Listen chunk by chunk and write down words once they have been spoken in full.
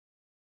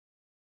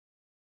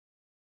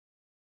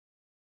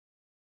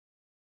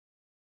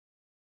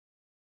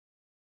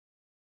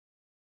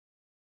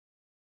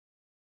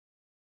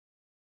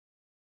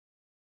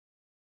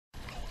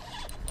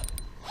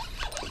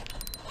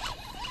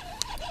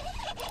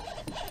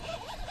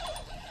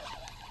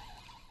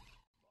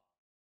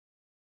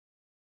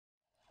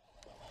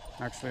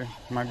Actually,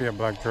 it might be a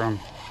black drum.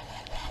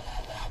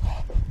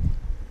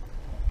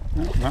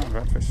 No, not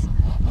redfish.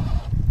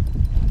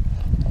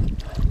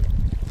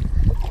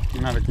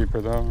 Not a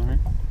keeper though, right?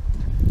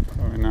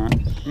 Probably not.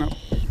 Nope.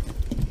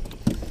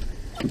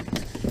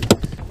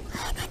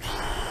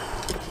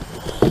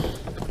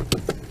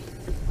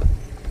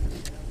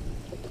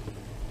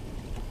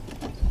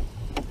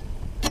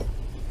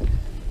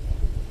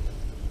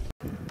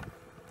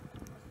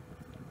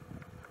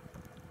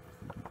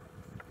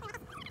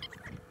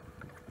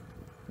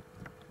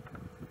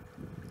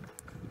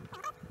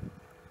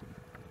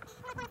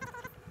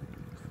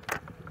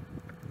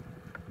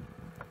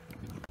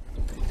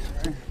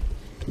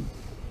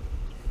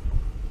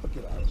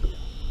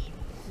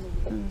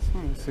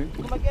 See?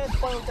 Come again,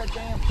 play with that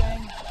damn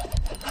thing.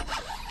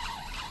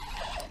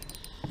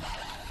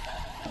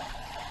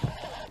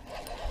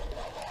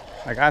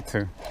 I got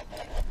to.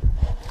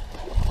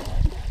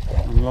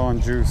 I'm low on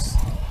juice.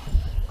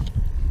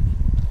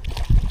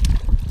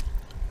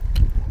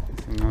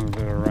 Another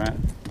little rat.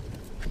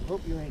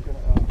 Hope you ain't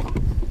gonna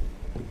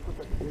put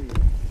that video.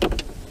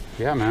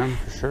 Yeah, man,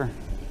 for sure.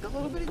 The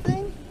little bitty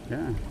thing?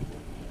 Yeah.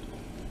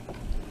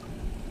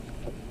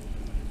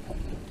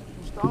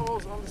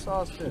 Gustavo's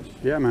undersized fish.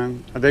 Yeah,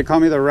 man. They call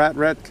me the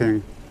rat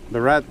king.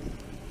 The rat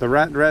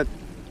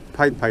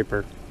Pied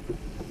Piper.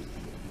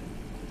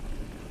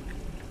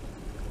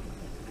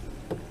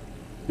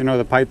 You know who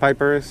the Pied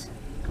Piper is?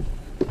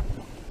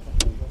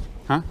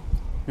 Huh?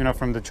 You know,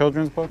 from the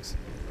children's books?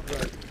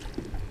 Right.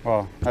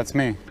 Well, that's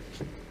me.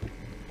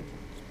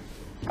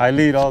 I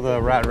lead all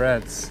the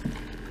rats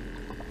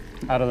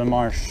out of the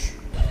marsh.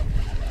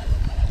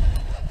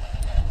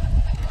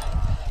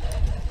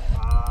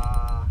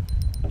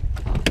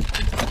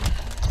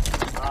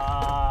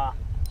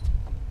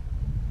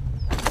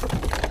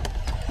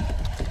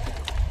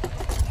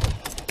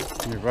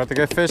 You're about to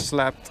get fish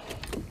slapped.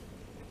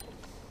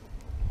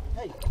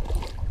 Hey,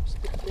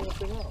 stick the damn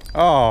thing out.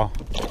 Oh.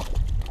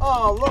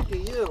 Oh, look at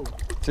you.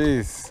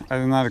 Jeez, I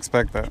did not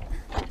expect that.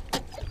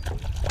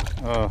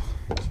 Oh,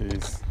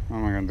 jeez. What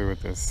am I gonna do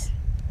with this?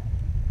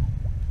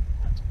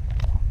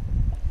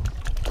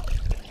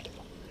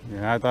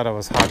 Yeah, I thought it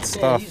was hot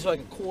stuff. He's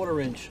like a 1/4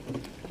 inch.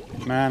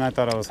 Man, I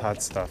thought it was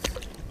hot stuff.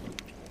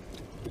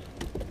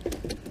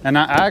 And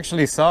I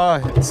actually saw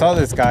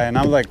this guy, and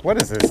I'm like,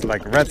 what is this,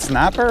 like red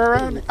snapper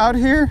around out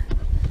here?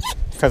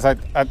 Because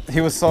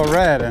he was so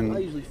red and I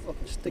usually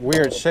fucking stick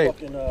weird shape.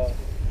 Fucking,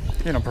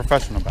 you know,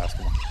 professional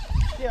basketball.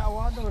 yeah, well,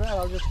 I know that.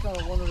 I was just kind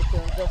of wondering if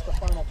that's the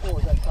Final Four.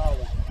 Is that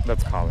college?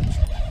 That's college.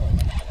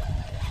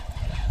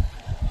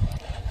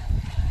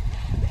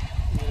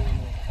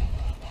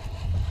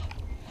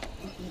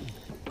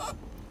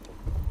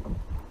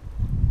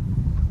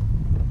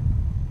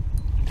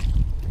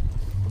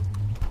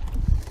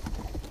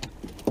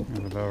 There's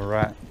a little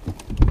rat.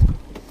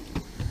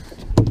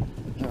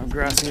 Little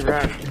grassy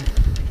rat.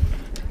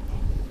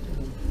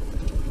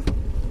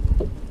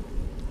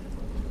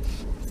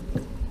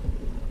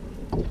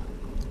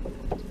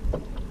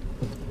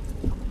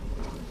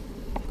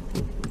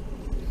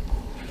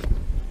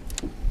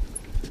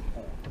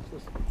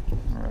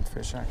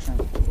 Redfish action.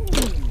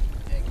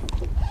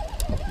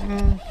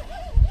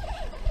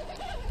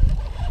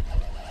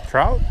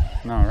 Trout?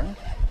 No, right?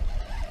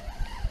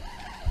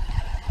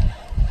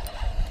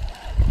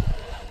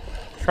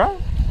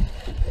 Trout?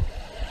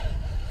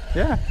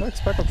 Yeah, look,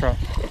 speckled trout.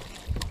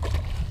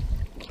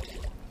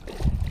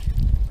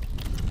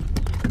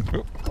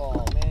 Oop.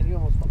 Oh man, you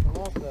almost fucking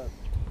lost that.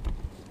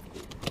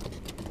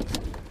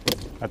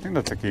 I think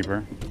that's a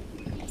keeper.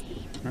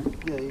 Right?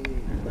 Yeah.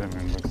 That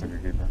one looks like a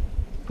keeper.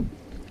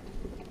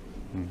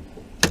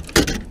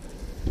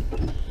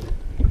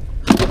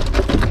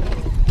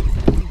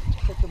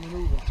 Check the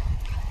maneuver.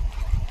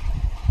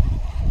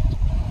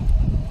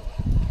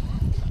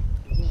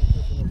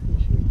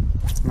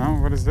 No,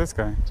 what is this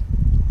guy?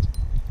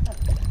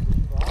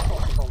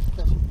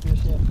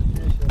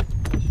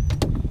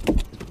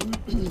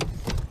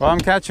 Well, I'm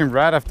catching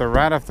rat after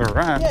rat after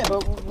rat. Yeah,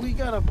 but we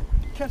gotta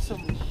catch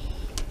some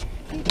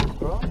keepers,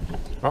 bro.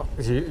 Oh,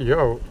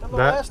 yo, Remember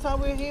last time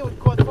we were here, we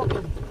caught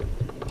fucking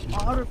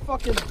 100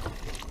 fucking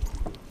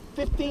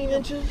 15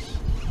 inches.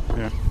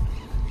 Yeah.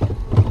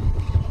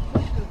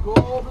 Just go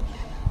over.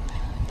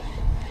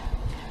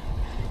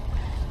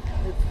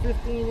 It's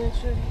 15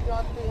 inches you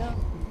got there.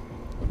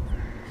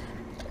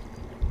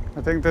 I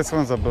think this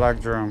one's a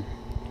black drum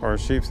or a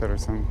sheepshead or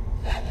something.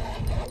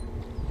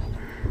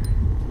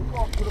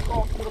 Put it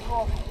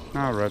off. No,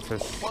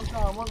 redfish.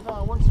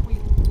 One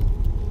sweep.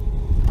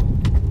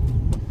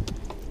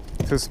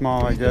 Too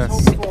small, I Just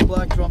guess. hope for a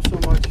black drum so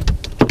much.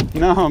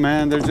 No,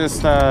 man, they're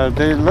just,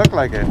 they look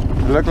like it.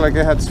 They look like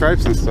it had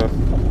stripes and stuff.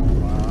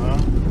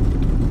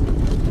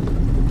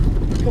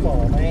 Come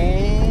on,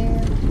 man.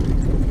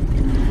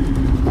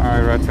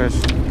 Alright,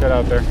 redfish, get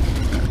out there.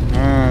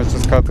 I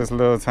just caught this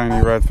little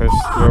tiny redfish,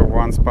 little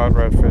one spot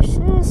redfish.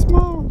 So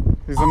small.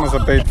 He's almost a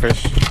bait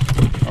fish.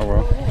 Oh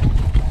well.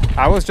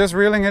 I was just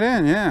reeling it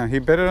in, yeah. He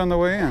bit it on the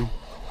way in.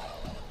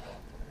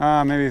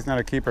 Maybe he's not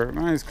a keeper.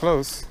 No, he's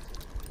close.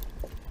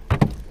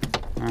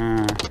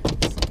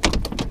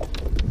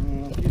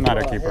 Not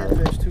a keeper.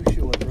 Half-inch too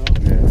short, bro.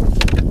 Yeah.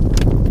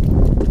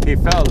 He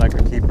felt like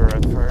a keeper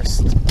at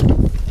first.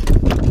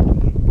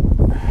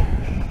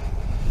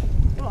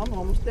 Oh, I'm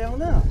almost down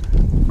now.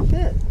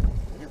 Shit.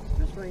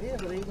 This right here,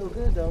 but ain't no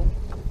good though.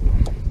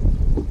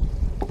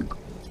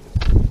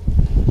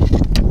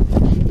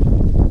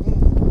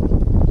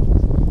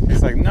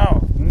 He's like,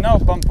 no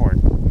bump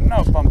board.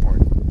 No bump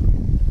board.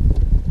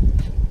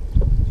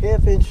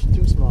 Half-inch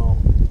too small.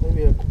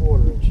 Maybe a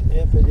quarter-inch.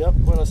 Half-inch, yep,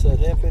 what I said,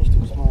 half-inch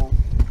too small.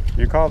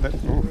 You called it.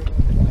 Ooh.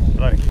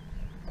 Bloody.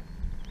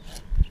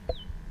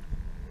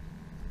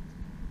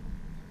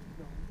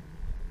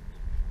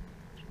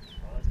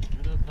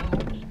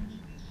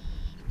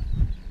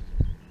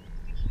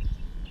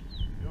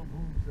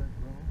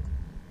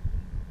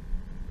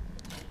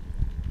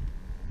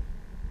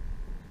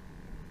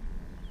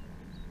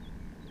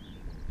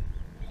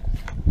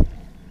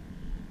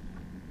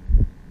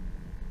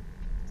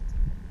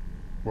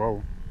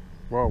 Whoa.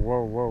 Whoa,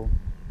 whoa, whoa.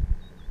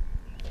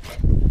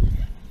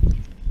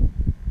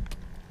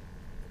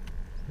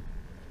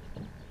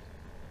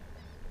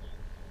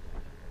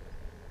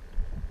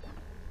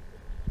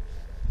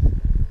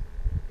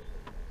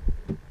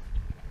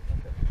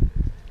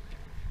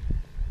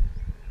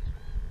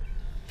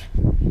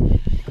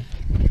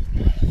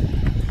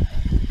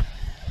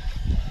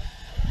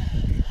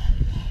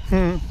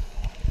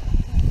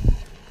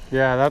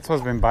 Yeah, that's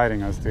what's been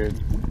biting us, dude.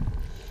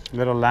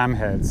 Little lamb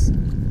heads.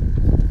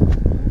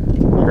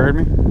 You heard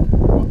me?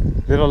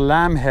 Little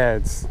lamb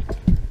heads.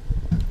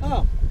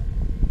 Oh.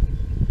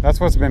 That's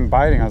what's been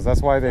biting us.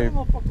 That's why they've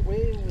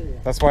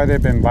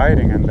been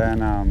biting and then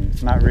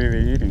not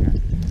really eating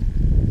it.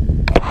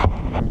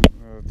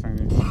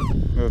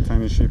 Little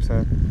tiny sheep's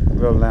head.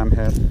 Little lamb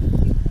head.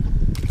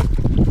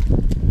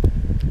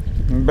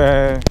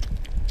 Bah.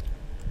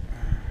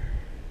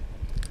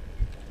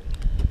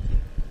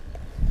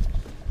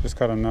 Just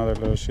caught another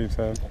little sheep's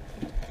head.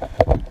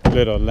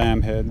 Little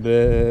lamb head.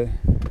 Bleh.